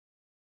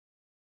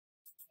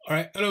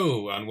Alright,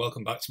 hello and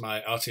welcome back to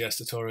my RTS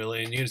tutorial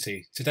in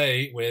Unity.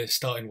 Today we're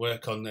starting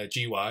work on the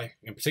GUI.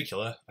 In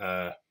particular,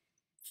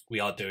 we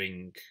are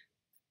doing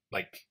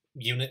like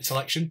unit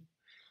selection.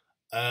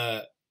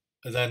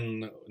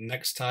 Then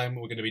next time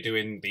we're going to be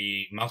doing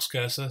the mouse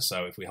cursor,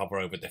 so if we hover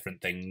over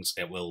different things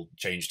it will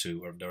change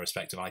to the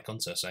respective icon.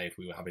 So say if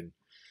we were having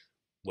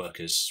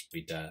workers,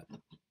 we'd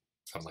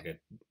have like a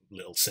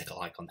little sickle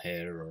icon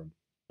here or a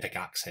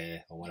pickaxe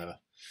here or whatever.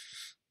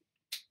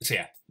 So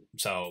yeah,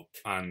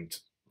 and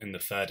in the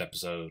third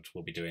episode,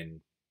 we'll be doing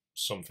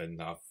something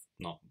that I've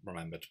not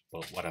remembered,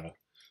 but whatever.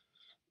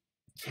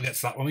 We'll get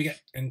to that when we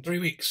get in 3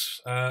 weeks.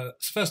 So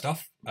first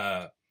off,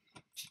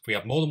 if we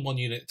have more than one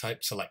unit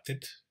type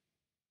selected,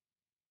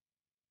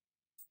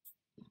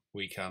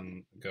 we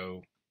can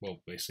go,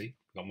 well, basically,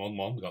 we've got more than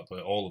one, we've got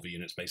all of the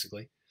units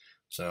basically.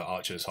 So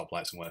archers,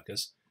 hoplites, and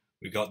workers.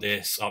 We've got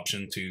this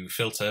option to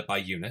filter by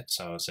unit,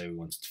 so say we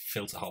wanted to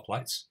filter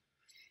hoplites.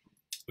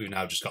 We've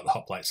now just got the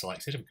hoplite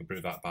selected, and we can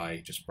prove that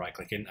by just right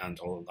clicking and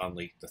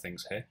only the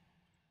things here.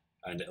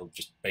 And it'll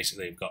just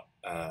basically, we've got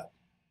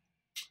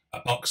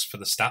a box for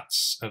the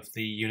stats of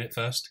the unit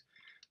first.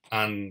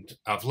 And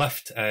I've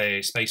left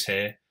a space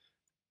here.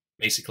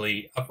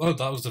 Basically, oh,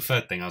 that was the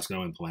third thing I was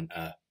going to implement.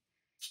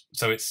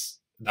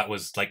 That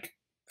was like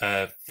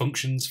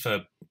functions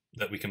for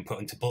that we can put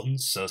into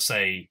buttons. So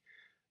say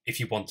if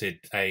you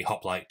wanted a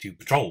hoplite to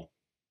patrol,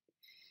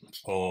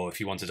 or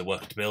if you wanted a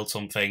worker to build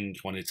something,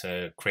 you wanted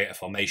to create a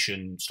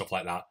formation, stuff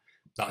like that,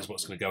 that is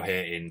what's going to go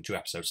here in 2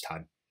 episodes'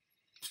 time.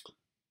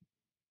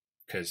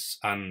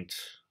 And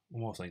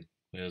one more thing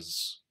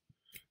is,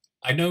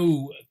 I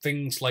know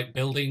things like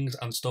buildings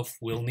and stuff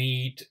will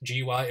need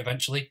GUI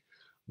eventually,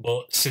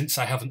 but since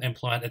I haven't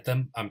implemented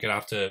them, I'm going to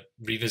have to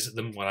revisit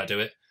them when I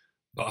do it.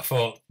 But I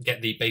thought,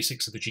 get the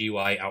basics of the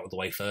GUI out of the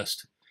way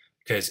first,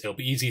 because it'll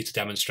be easier to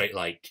demonstrate,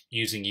 like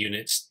using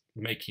units,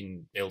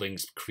 making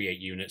buildings, create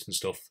units and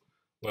stuff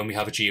when we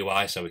have a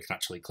GUI, so we can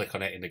actually click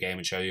on it in the game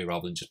and show you,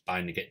 rather than just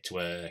binding it to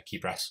a key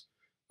press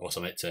or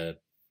something to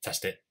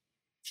test it.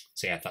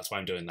 So yeah, that's why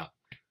I'm doing that.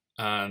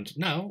 And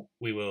now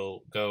we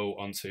will go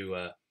on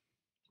to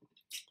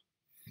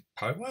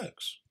how it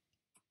works.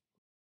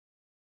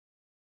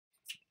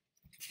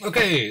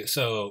 Okay,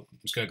 so I'm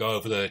just going to go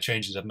over the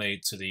changes I've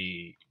made to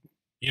the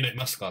unit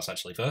masterclass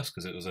actually first,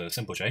 because it was a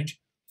simple change.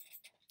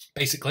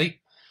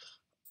 Basically,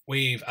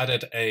 we've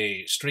added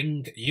a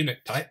string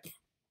unit type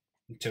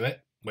to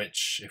it,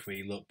 which if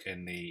we look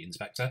in the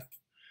inspector,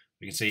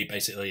 we can see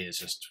basically it's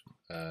just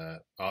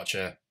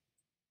archer,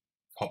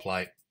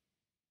 hoplite,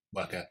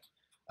 worker.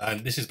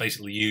 And this is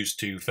basically used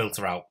to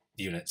filter out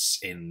units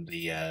in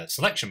the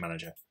selection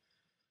manager.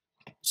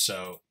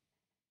 So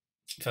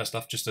first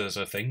off, just as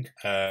a thing,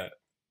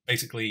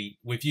 basically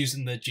with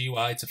using the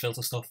GUI to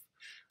filter stuff,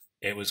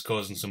 it was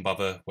causing some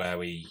bother where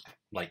we,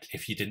 like,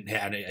 if you didn't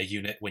hit a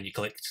unit when you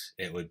clicked,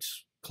 it would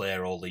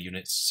clear all the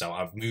units. So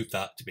I've moved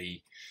that to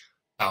be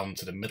bound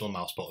to the middle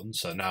mouse button.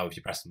 So now if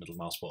you press the middle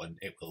mouse button,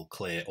 it will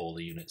clear all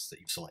the units that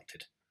you've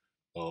selected.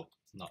 Well,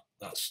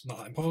 that's not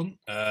that important.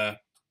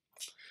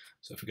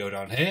 So if we go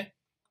down here,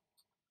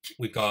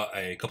 we've got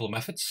a couple of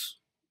methods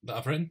that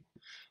I've written.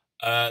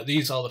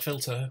 These are the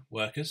filter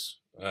workers,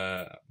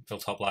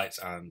 filter hoplites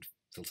and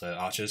filter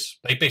archers.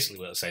 They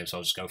basically work the same, so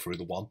I'll just go through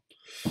the one.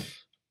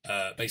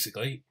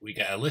 Basically, we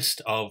get a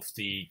list of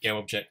the game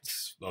object,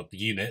 or the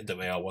unit that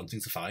we are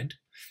wanting to find,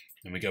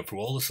 and we go through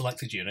all the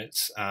selected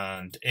units.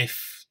 And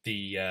if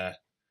the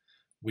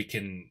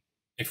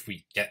if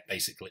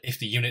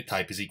the unit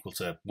type is equal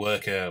to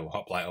worker or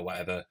hoplite or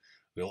whatever,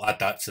 we'll add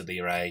that to the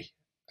array,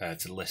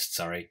 to the list.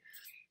 Sorry,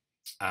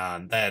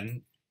 and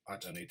then I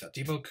don't need that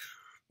debug.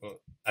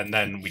 And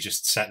then we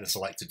just set the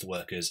selected to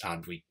workers,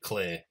 and we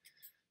clear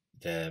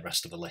the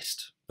rest of the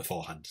list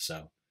beforehand.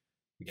 So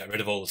we get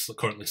rid of all the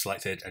currently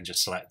selected and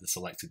just select the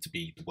selected to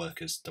be the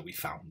workers that we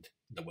found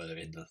that were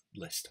in the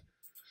list.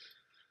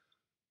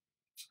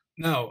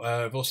 Now,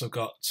 I've also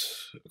got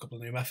a couple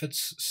of new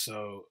methods.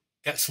 So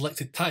get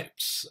selected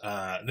types.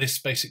 This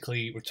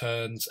basically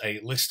returns a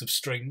list of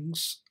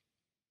strings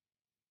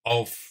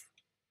of,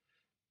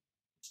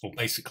 or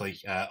basically,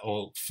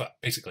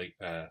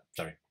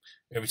 sorry,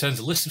 it returns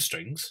a list of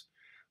strings.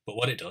 But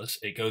what it does,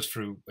 it goes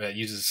through,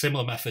 uses a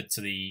similar method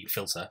to the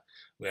filter,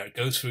 where it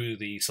goes through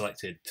the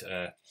selected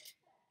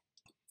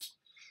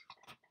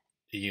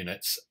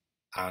units,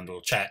 and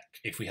we'll check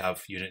if we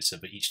have units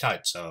of each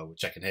type. So we're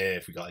checking here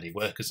if we've got any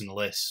workers in the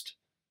list,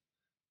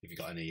 if you've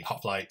got any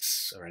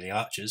hoplites or any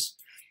archers.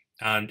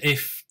 And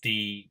if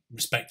the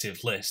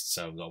respective list,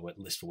 so we've got a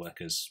list for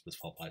workers with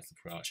hoplites and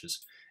for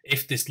archers,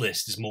 if this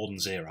list is more than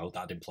 0,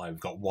 that'd imply we've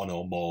got one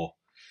or more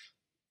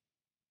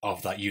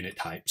of that unit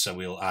type. So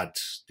we'll add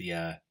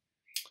the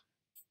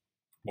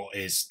what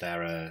is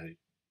their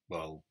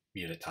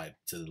unit type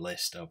to the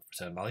list of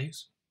return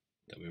values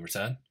that we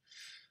return.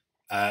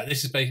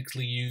 This is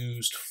basically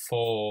used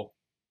for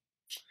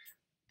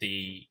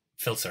the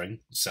filtering.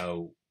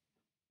 So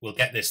we'll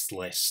get this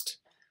list,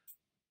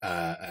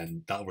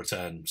 and that'll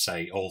return,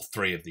 say, all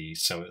 3 of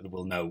these. So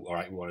we'll know, all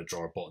right, we want to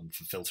draw a button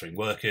for filtering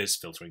workers,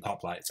 filtering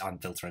hoplites,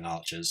 and filtering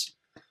archers.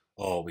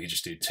 or we can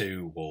just do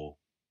 2, or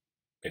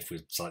if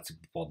we've selected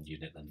 1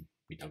 unit, then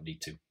we don't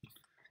need to.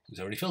 It's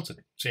already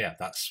filtered. So yeah,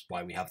 that's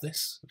why we have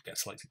this, get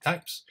selected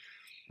types.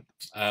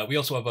 We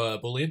also have a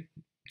boolean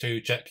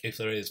to check if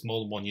there is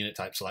more than 1 unit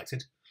type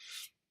selected.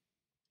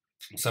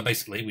 So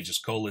basically, we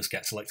just call this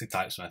get selected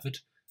types method,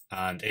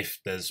 and if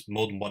there's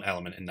more than 1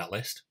 element in that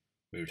list,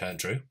 we return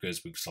true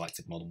because we've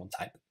selected more than 1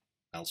 type,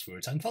 else we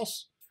return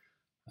false.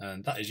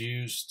 And that is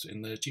used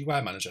in the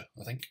GUI manager,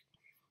 I think.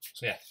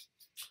 So yeah.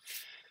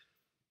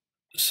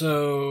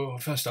 So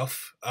first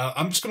off,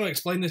 I'm just going to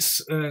explain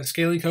this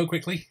scaling code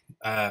quickly.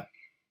 I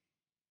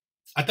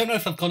don't know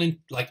if I've gone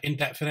in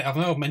depth in it. I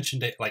know I've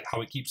mentioned it, like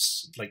how it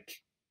keeps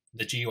like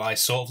the GUI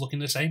sort of looking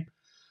the same.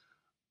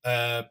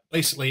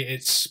 Basically,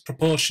 it's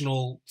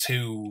proportional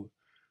to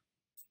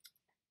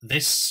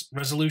this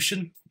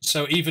resolution.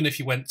 So even if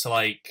you went to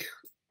like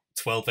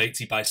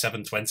 1280 by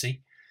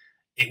 720,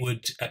 it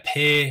would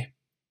appear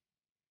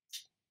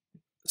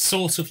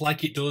sort of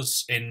like it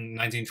does in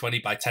 1920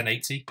 by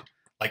 1080.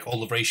 Like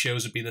all the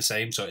ratios would be the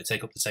same, so it'd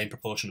take up the same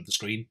proportion of the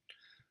screen.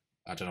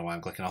 I don't know why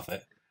I'm clicking off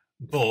it,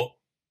 but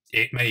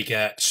it may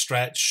get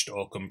stretched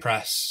or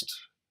compressed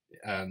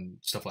and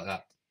stuff like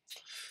that.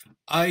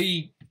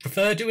 I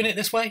prefer doing it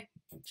this way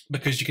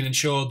because you can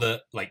ensure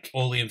that like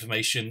all the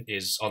information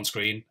is on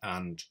screen,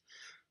 and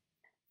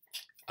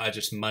I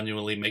just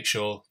manually make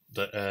sure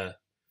that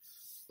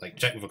like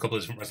check with a couple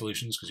of different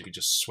resolutions, because you can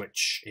just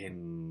switch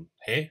in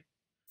here,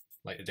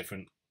 like the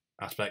different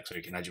aspects, so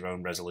you can add your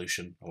own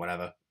resolution or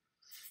whatever,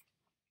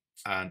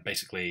 and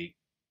basically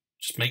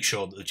just make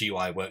sure that the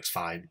GUI works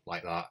fine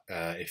like that.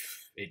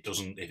 If it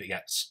doesn't, if it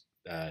gets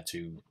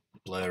too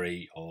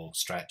blurry or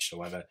stretched or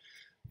whatever,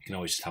 you can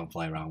always just have a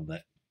play around with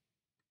it.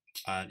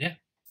 And yeah.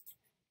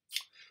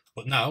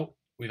 But now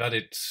we've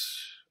added,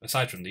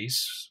 aside from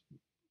these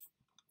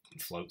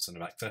floats and a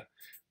vector,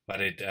 we've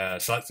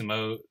added selection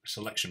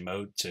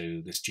mode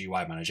to this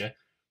GUI manager.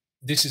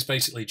 This is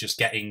basically just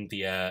getting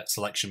the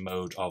selection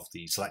mode of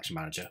the selection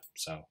manager.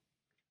 So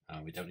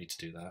we don't need to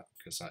do that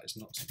because that is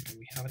not something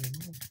we have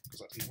anymore, because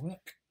that didn't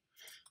work.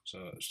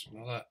 So just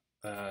ignore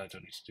that.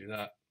 Don't need to do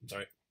that.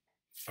 Sorry.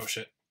 Oh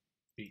shit.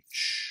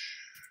 Beach.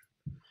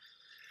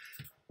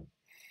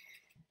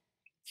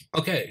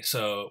 Okay,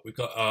 so we've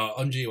got our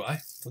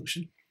onGUI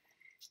function,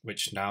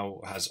 which now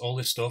has all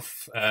this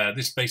stuff.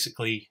 This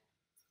basically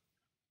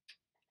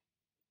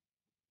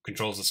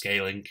controls the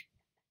scaling.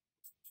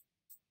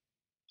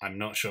 I'm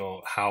not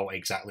sure how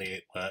exactly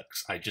it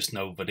works. I just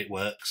know that it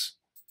works.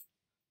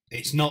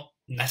 It's not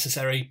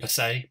necessary per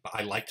se, but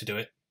I like to do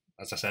it,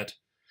 as I said.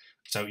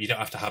 So you don't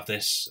have to have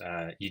this.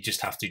 You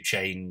just have to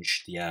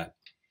change the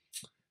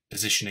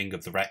positioning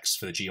of the recs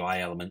for the GUI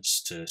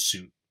elements to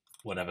suit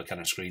whatever kind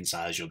of screen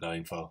size you're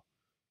going for,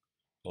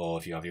 or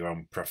if you have your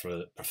own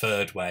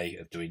preferred way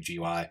of doing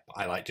GUI. But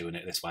I like doing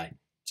it this way.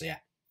 So yeah,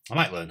 I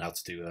might learn how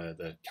to do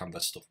the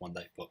canvas stuff one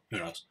day, but who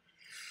knows.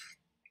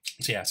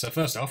 So yeah, so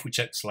first off, we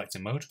check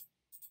selecting mode.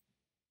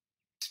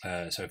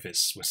 So if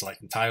we're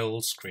selecting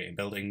tiles, creating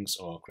buildings,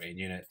 or creating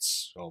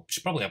units, or we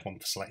should probably have one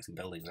for selecting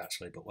buildings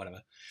actually, but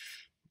whatever.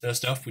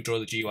 First off, we draw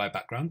the GUI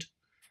background.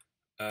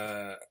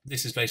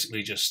 This is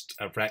basically just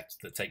a rect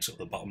that takes up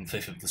the bottom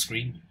fifth of the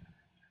screen,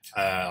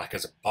 like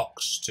as a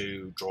box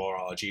to draw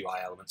our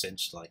GUI elements in,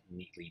 to like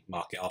neatly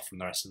mark it off from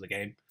the rest of the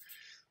game.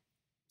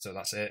 So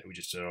that's it. We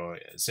just draw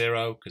it at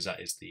 0 because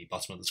that is the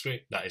bottom of the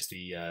screen. That is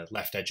the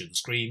left edge of the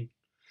screen.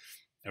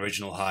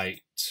 Original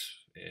height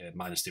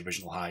minus the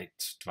original height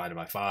divided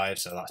by 5.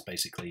 So that's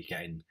basically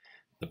getting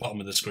the bottom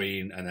of the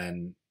screen and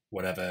then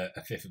whatever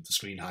a fifth of the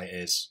screen height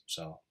is.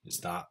 So it's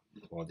that,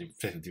 or the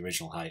fifth of the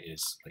original height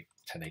is like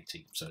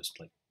 1080. So it's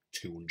like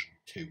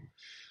 202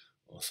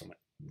 or something.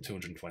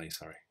 220,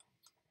 sorry.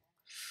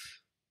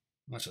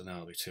 Actually, no,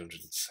 it'll be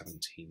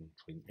 217.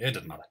 It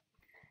doesn't matter.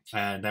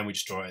 And then we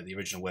just draw it at the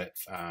original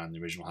width and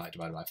the original height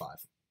divided by 5.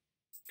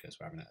 Because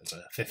we're having it as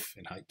a fifth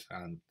in height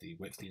and the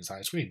width of the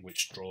entire screen,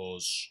 which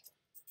draws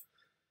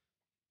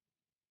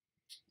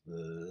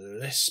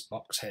this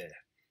box here.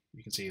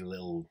 You can see a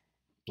little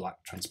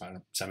black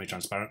transparent,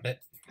 semi-transparent bit.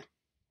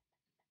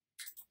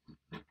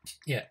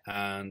 Yeah,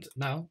 and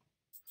now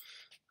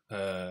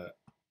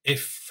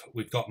if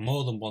we've got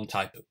more than one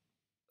type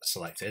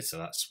selected, so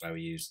that's where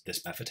we use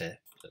this method here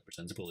that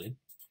returns a boolean,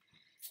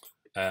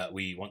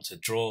 we want to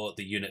draw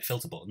the unit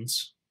filter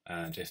buttons,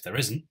 and if there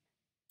isn't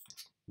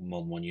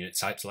more than one unit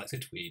type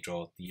selected, we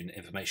draw the unit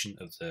information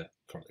of the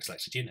currently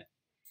selected unit.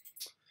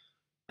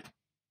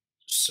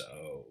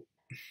 So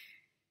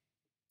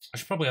I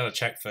should probably have a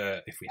check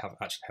for if we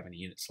actually have any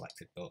units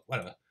selected, but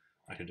whatever,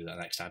 I can do that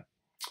next time.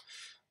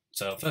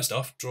 So first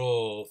off,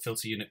 draw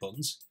filter unit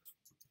buttons.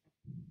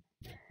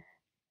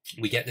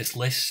 We get this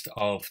list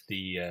of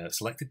the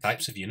selected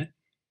types of unit,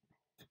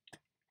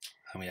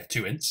 and we have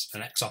 2 ints,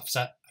 an X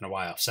offset and a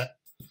Y offset.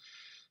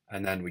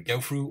 And then we go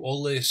through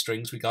all the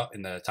strings we got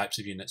in the types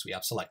of units we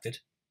have selected,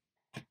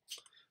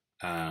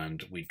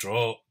 and we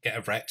get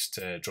a rect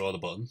to draw the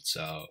button.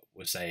 So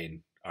we're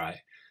saying, all right,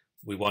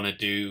 we want to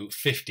do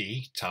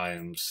 50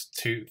 times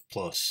 2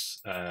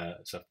 plus,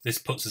 so this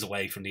puts us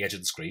away from the edge of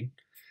the screen.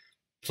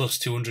 plus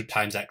 200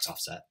 times X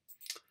offset.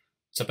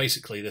 So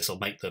basically, this will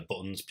make the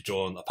buttons be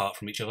drawn apart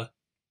from each other.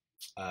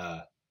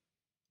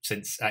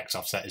 Since X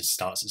offset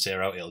starts at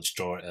 0, it'll just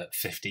draw it at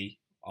 50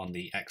 on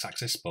the X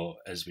axis. But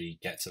as we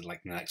get to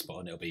like the next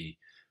button, it'll be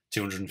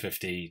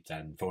 250,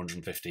 then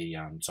 450,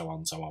 and so on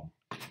and so on.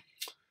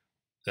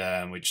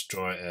 Then we just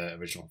draw it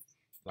original,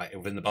 like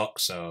within the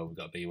box. So we've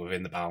got to be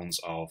within the bounds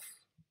of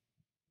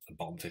the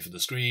bottom fifth of the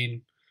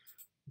screen.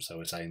 So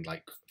we're saying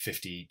like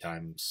 50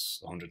 times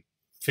 100,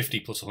 50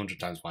 plus 100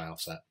 times Y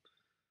offset.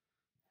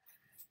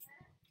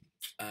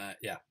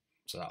 Yeah,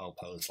 so that'll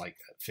put us like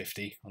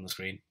 50 on the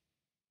screen.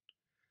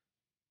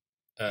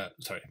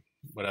 Sorry,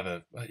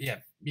 whatever. Yeah,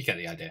 you get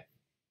the idea,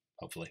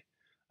 hopefully.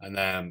 And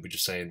then we're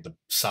just saying the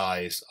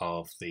size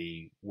of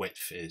the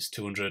width is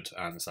 200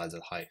 and the size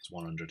of the height is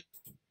 100.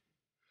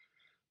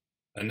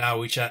 And now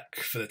we check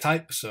for the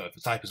type. So if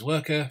the type is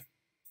worker,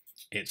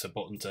 it's a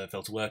button to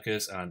filter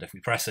workers, and if we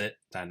press it,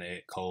 then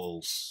it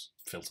calls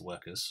filter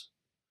workers.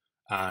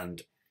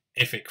 And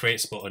if it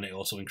creates a button, it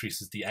also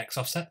increases the X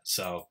offset.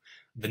 So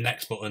the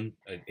next button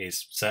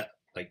is set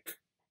like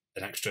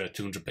an extra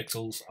 200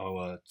 pixels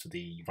over to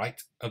the right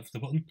of the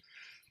button.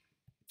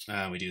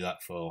 And we do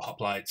that for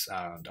hoplites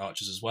and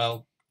arches as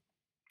well.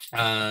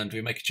 And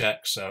we make a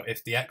check. So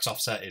if the X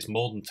offset is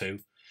more than 2,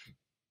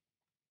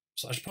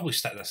 so I should probably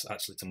set this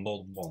actually to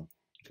more than 1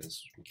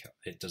 because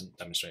it doesn't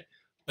demonstrate.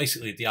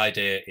 Basically, the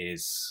idea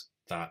is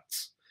that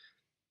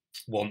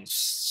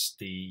once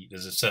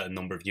there's a certain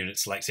number of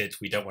units selected,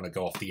 we don't want to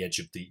go off the edge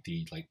of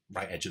the like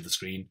right edge of the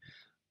screen.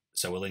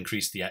 So we'll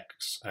increase the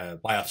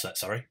Y offset,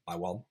 by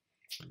 1,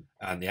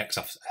 and the X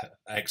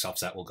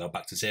offset will go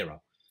back to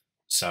 0.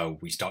 So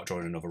we start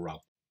drawing another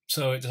row.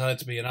 So it decided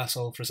to be an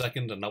asshole for a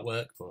second and not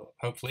work, but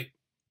hopefully.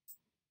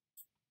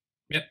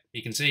 Yep,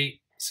 you can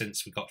see,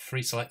 since we've got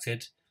 3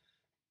 selected,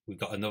 we've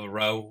got another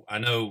row. I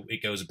know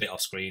it goes a bit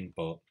off screen,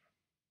 but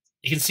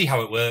you can see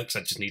how it works.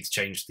 I just need to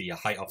change the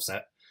height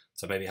offset.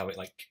 So maybe have it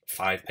like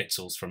 5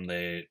 pixels from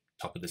the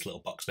top of this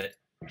little box bit.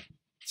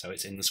 So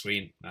it's in the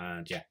screen,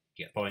 and yeah,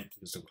 you get the point. We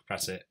can still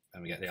press it,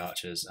 and we get the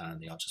arches, and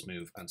the arches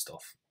move and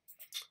stuff.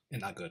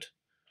 Isn't that good?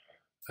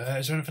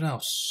 Is there anything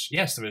else?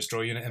 Yes, there is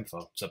draw unit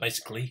info. So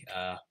basically,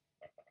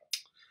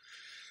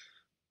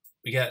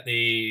 we get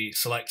the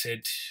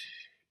selected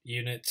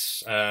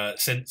units.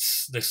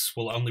 Since this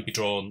will only be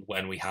drawn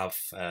when we have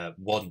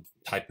one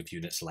type of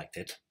unit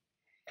selected,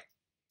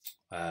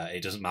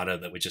 it doesn't matter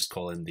that we're just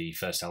calling the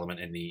first element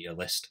in the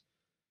list,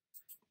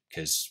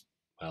 because,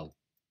 well,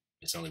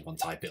 it's only one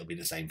type. It'll be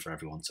the same for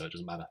everyone, so it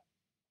doesn't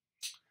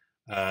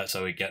matter.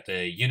 So we get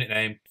the unit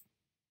name,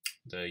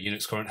 the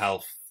unit's current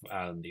health,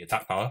 and the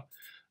attack power.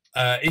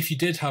 If you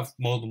did have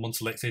more than one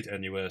selected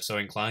and you were so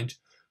inclined,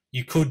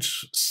 you could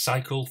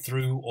cycle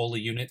through all the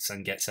units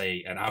and get,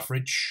 say, an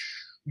average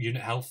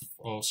unit health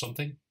or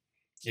something.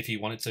 If you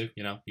wanted to,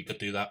 you could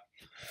do that.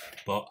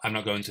 But I'm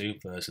not going to,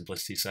 for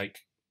simplicity's sake.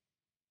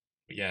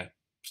 But yeah,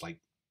 it's like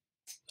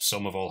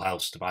sum of all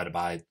health divided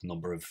by the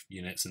number of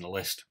units in the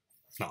list.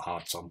 It's not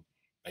hard, some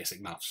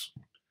basic maths.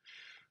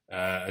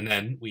 And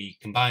then we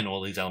combine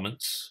all these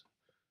elements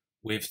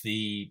with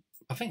the,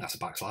 I think that's a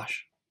backslash.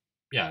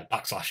 Yeah,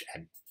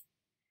 \n.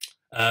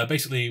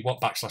 Basically,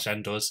 what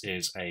 \n does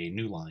is a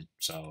new line.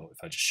 So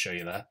if I just show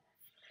you there,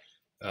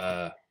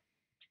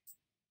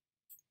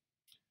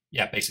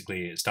 yeah,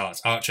 basically it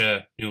starts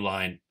archer, new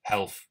line,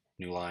 health,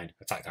 new line,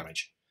 attack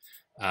damage,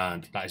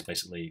 and that is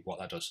basically what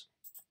that does.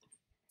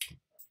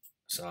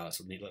 So that's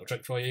a neat little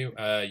trick for you.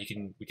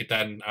 We could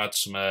then add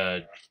some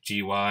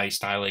GUI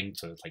styling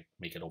to like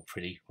make it all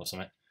pretty or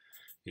something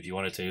if you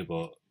wanted to,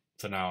 but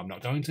for now I'm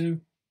not going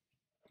to.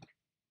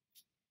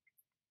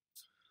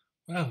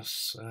 What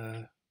else?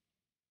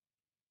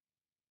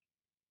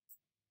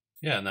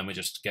 Yeah, and then we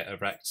just get a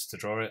rect to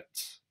draw it.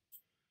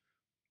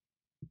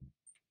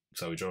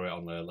 So we draw it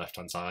on the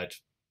left-hand side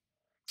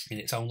in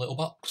its own little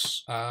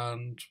box,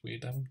 and we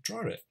then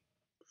draw it.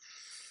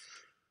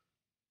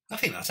 I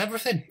think that's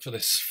everything for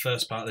this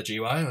first part of the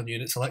GUI on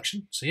unit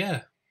selection. So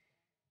yeah.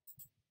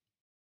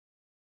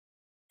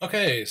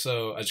 Okay,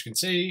 so as you can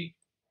see,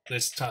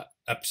 this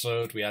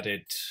episode we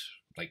added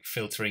like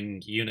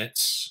filtering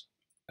units,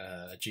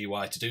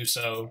 GUI to do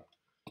so,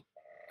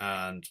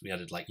 and we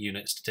added like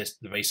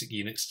the basic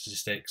unit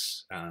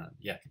statistics, and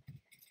yeah.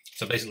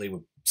 So basically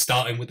we're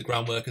starting with the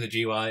groundwork of the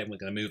GUI, and we're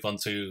going to move on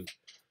to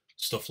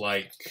stuff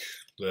like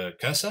the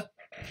cursor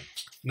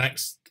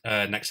next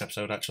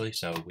episode actually.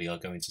 So we are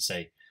going to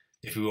say,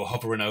 if we were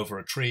hovering over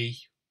a tree,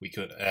 we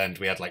could, and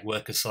we had like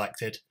workers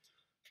selected,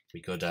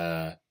 we could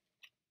cut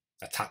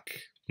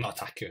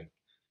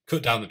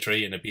down the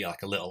tree and it'd be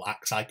like a little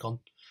axe icon.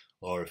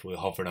 Or if we were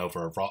hovering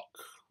over a rock,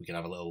 we could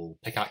have a little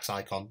pickaxe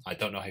icon. I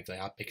don't know if they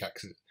had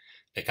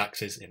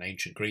pickaxes in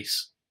ancient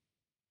Greece.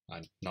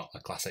 I'm not a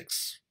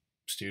classics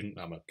student,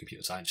 I'm a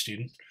computer science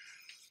student.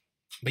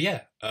 But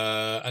yeah,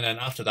 and then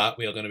after that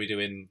we are going to be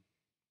doing,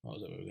 what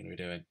was it we were going to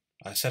be doing?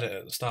 I said it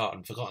at the start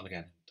and forgotten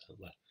again in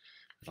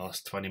the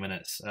last 20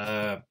 minutes.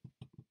 I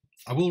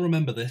will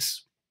remember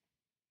this.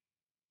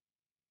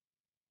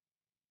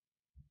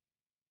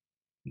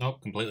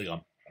 Nope, completely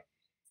gone.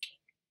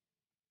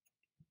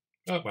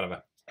 Oh,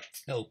 whatever.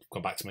 It'll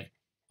come back to me.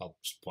 I'll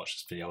just watch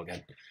this video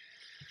again.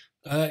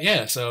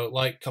 Yeah, so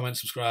like, comment,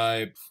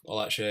 subscribe, all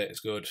that shit. It's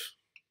good.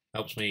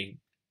 Helps me,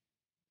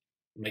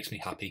 makes me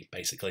happy,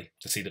 basically,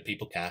 to see that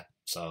people care.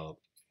 So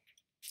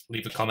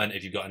leave a comment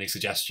if you've got any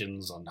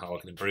suggestions on how I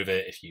can improve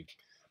it. If you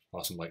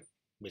are some like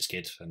whiz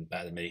kid and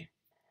better than me,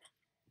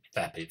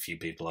 fair few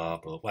people are,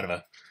 but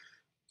whatever.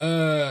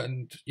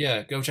 And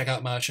yeah, go check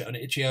out my shit on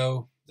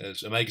itch.io.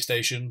 There's Omega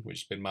Station,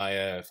 which has been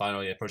my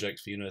final year project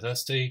for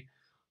university.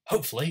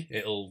 Hopefully,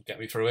 it'll get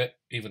me through it,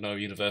 even though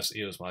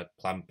university was my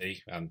plan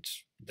B, and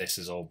this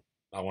is all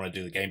I want to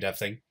do the game dev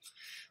thing.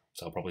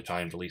 So I'll probably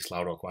try and release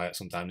Loud or Quiet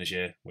sometime this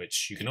year,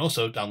 which you can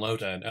also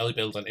download an early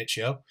build on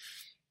itch.io.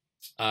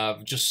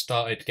 I've just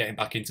started getting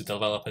back into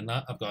developing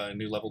that. I've got a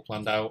new level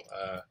planned out.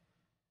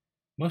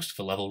 Most of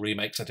the level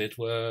remakes I did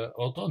were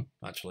all done,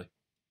 actually.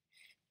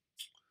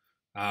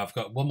 I've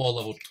got one more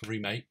level to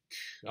remake.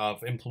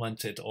 I've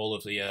implemented all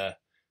of the,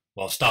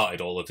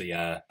 started all of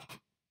the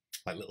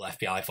like little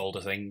FBI folder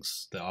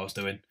things that I was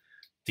doing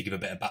to give a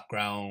bit of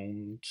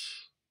background.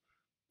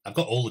 I've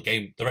got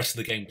the rest of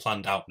the game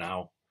planned out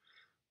now.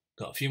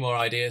 Got a few more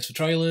ideas for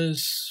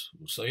trailers.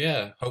 So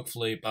yeah,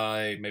 hopefully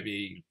by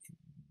the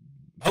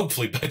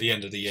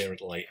end of the year at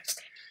the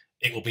latest,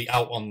 it will be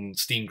out on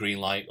Steam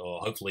Greenlight or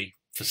hopefully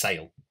for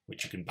sale,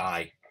 which you can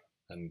buy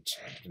and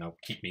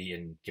keep me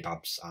in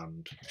kebabs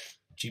and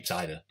cheap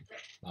cider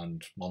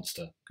and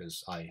Monster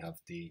because I have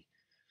the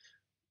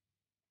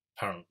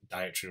apparent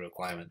dietary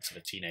requirements of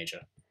a teenager.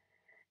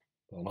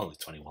 Well, I'm only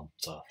 21,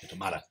 so it doesn't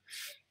matter.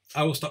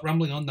 I will stop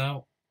rambling on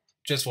now.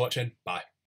 Just watching. Bye.